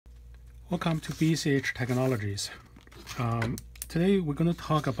Welcome to BCH Technologies. Today we're going to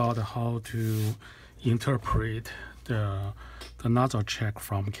talk about how to interpret the nozzle check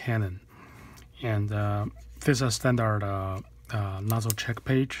from Canon. And this is a standard nozzle check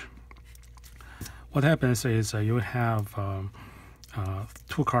page. What happens is you have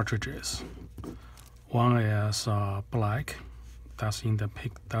two cartridges. One is black, that's in the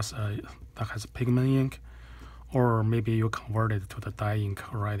that has pigment ink, or maybe you convert it to the dye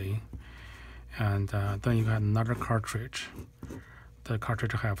ink already. And then you have another cartridge. The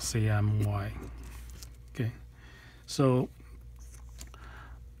cartridge have CMY. Okay, so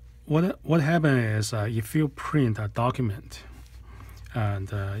what happens is if you print a document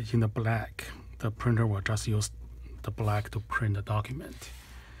and in the black, the printer will just use the black to print the document.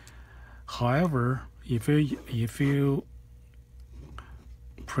 However, if you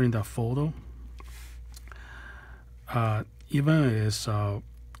print a photo, even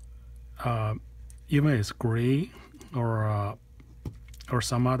it's gray or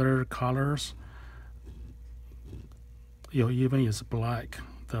some other colors, even it's black,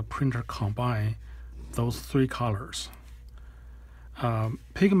 the printer combine those three colors.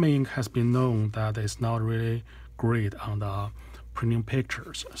 Pigment ink has been known that it's not really great on the printing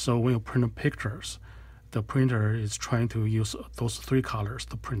pictures. So when you print pictures, the printer is trying to use those three colors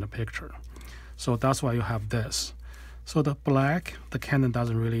to print the picture. So that's why you have this. So the black, the Canon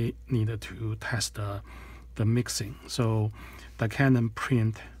doesn't really need to test the mixing. So the Canon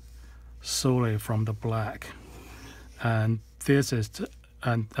print solely from the black, and this is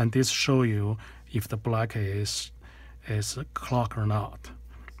and this show you if the black is clogged or not.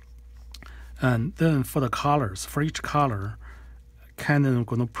 And then for the colors, for each color, Canon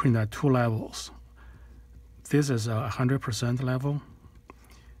going to print at two levels. This is a 100% level,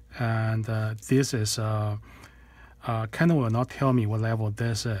 and this is Canon will not tell me what level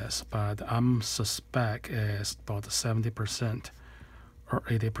this is, but I'm suspect it's about 70% or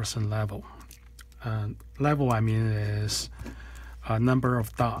 80% level. Level, I mean, is a number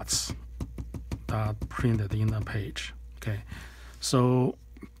of dots that printed in the page. Okay, so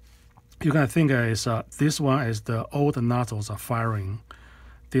you can think is this one is the old nozzles are firing.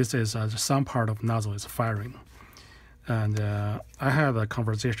 This is some part of nozzle is firing. And I had a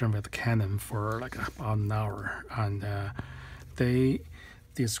conversation with Canon for like about an hour, and they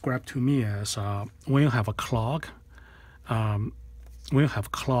described to me as when you have a clog, the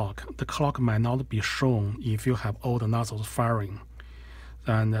clog might not be shown if you have all the nozzles firing,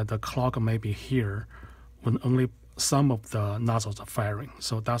 and the clog may be here when only some of the nozzles are firing.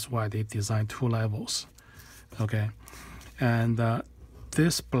 So that's why they designed two levels. Okay, and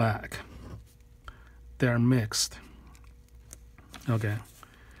this black, they're mixed. Okay,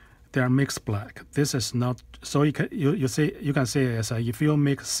 they are mixed black. This is not so you can say as if you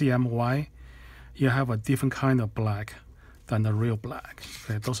make CMY, you have a different kind of black than the real black.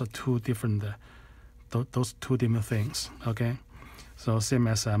 Okay, those are two different those two different things. Okay, so same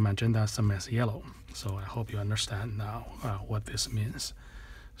as magenta, same as yellow. So I hope you understand now what this means.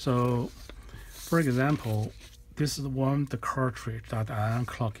 So, for example, this is the cartridge that I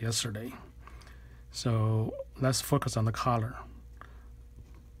unclogged yesterday. So let's focus on the color.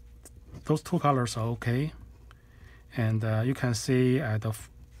 Those two colors are okay, and you can see at the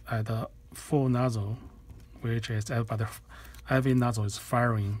full nozzle, which is every nozzle is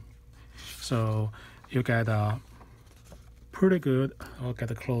firing. So you get a pretty good. I'll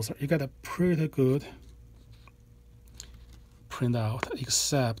get closer. You get a pretty good printout,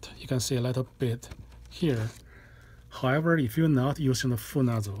 except you can see a little bit here. However, if you're not using the full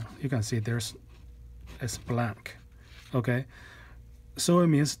nozzle, you can see it's blank. Okay. So it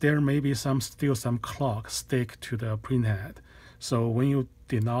means there may be still some clog stick to the printhead. So when you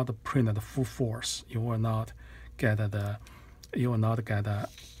did not print at the full force, you will not get the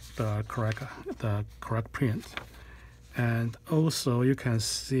correct print. And also you can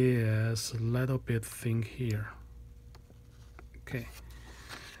see it's a little bit thing here. Okay,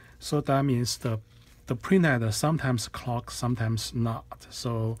 so that means the printhead sometimes clog, sometimes not.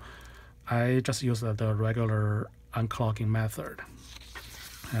 So I just use the regular unclogging method.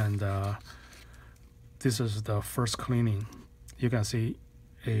 And this is the first cleaning. You can see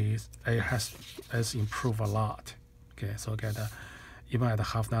it has improved a lot. Okay, so even at the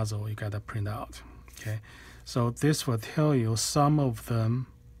half nozzle, you get a printout. Okay, so this will tell you some of them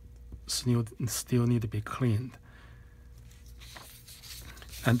still need to be cleaned.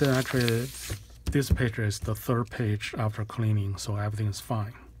 And then actually, this page is the third page after cleaning, so everything is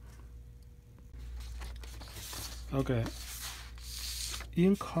fine. Okay.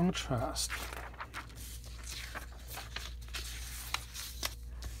 In contrast,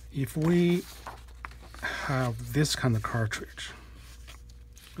 if we have this kind of cartridge,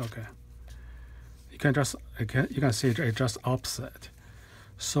 okay, you can see it's just opposite.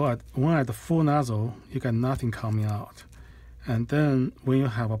 So when at the full nozzle, you get nothing coming out, and then when you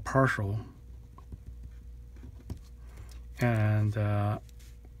have a partial, and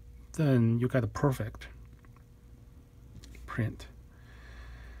then you get a perfect print.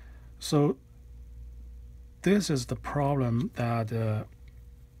 So this is the problem that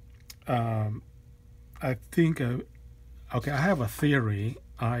I think. Okay, I have a theory.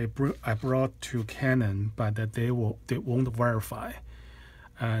 I brought to Canon, but that they won't verify.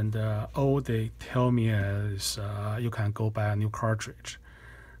 And all they tell me is you can go buy a new cartridge.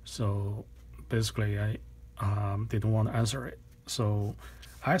 So basically, they don't want to answer it. So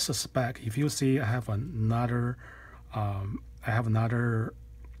I suspect if you see, I have another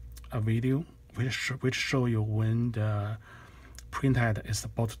video which show you when the printhead is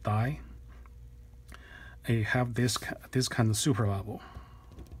about to die. I have this kind of super bubble.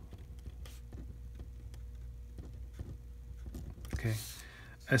 Okay.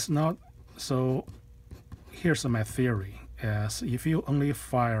 It's not, so here's my theory, is if you only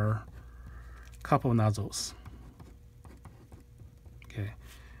fire a couple nozzles, okay,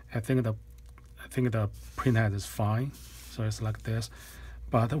 I think the printhead is fine, so it's like this.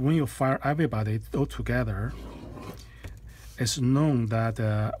 But when you fire everybody all together, it's known that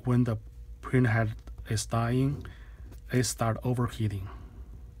when the printhead is dying, it starts overheating.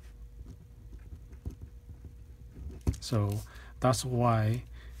 So that's why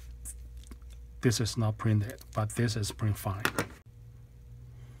this is not printed, but this is print fine.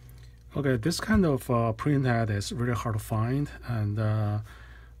 Okay, this kind of printhead is really hard to find, and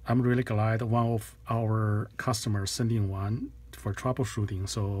I'm really glad one of our customers sending one for troubleshooting,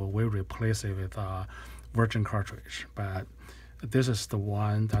 so we replace it with a virgin cartridge. But this is the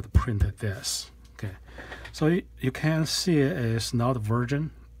one that printed this. Okay, so you can see it's not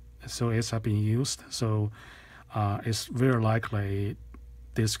virgin, so it's been used. So it's very likely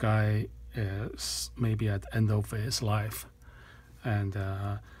this guy is maybe at the end of his life, and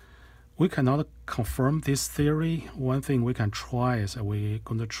we cannot confirm this theory. One thing we can try is we're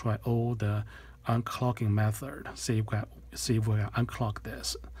going to try all the unclogging method, see if we can unclog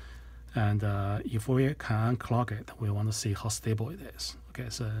this, and if we can unclog it, we want to see how stable it is. Okay,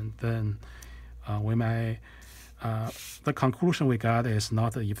 so then we may. The conclusion we got is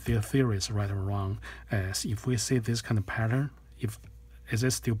not if the theory is right or wrong, as if we see this kind of pattern, is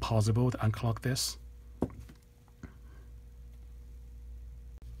it still possible to unclog this?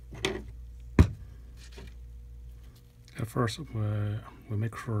 At first, we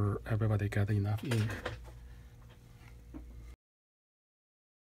make sure everybody get enough ink.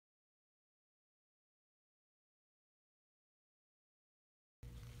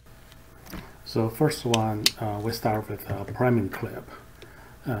 So first one, we start with a priming clip.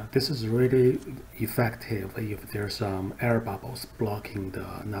 This is really effective if there's some air bubbles blocking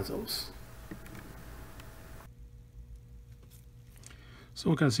the nozzles. So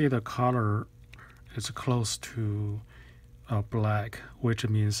we can see the color is close to black, which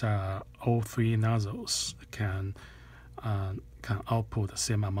means all three nozzles can output the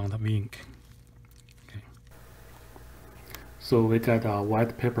same amount of ink. Okay. So we got a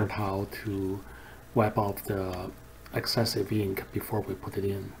white paper towel to wipe off the excessive ink before we put it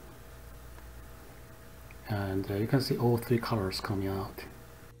in, and you can see all three colors coming out.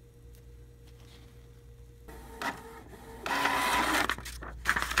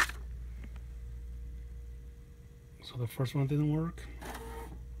 So the first one didn't work.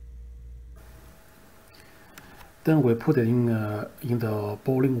 Then we put it in the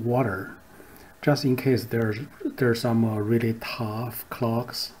boiling water, just in case there's some really tough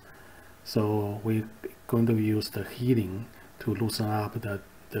clogs. So we're going to use the heating to loosen up the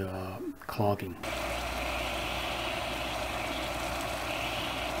clogging.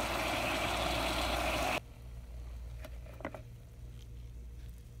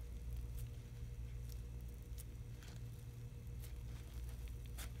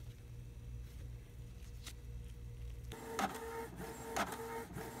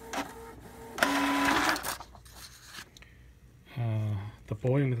 The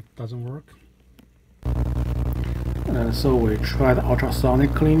boiling doesn't work. So we tried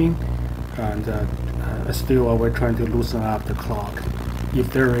ultrasonic cleaning, and still we're trying to loosen up the clog,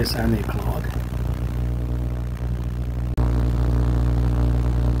 if there is any clog.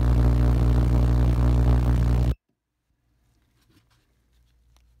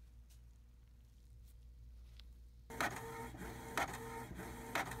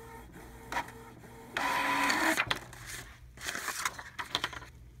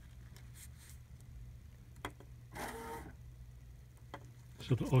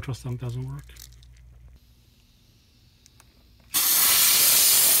 So the ultrasound doesn't work.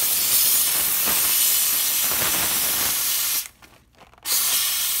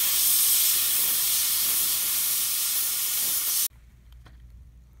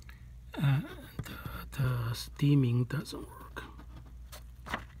 And the steaming doesn't work.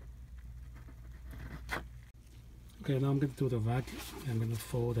 Okay, now I'm going to do the vacuum. I'm going to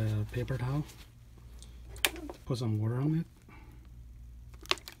fold a paper towel, put some water on it,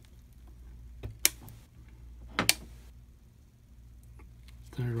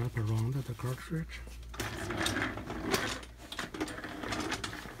 then wrap around the cartridge.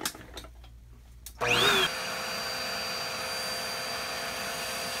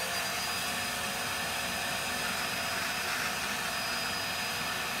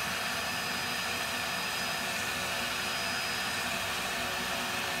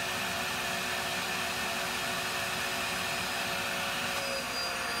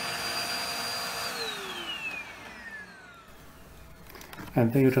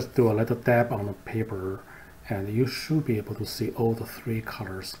 And then you just do a little dab on the paper, and you should be able to see all the three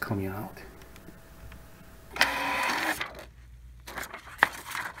colors coming out.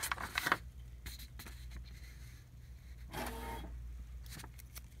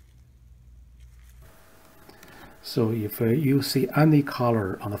 So if you see any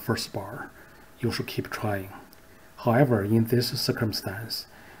color on the first bar, you should keep trying. However, in this circumstance,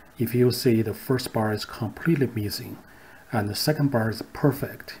 if you see the first bar is completely missing, and the second bar is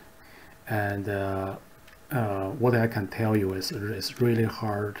perfect, and what I can tell you is it's really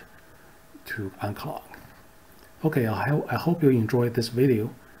hard to unclog. Okay, I hope you enjoyed this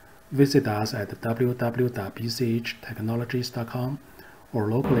video. Visit us at www.bchtechnologies.com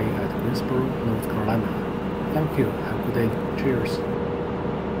or locally at Greensboro, North Carolina. Thank you. Have a good day. Cheers.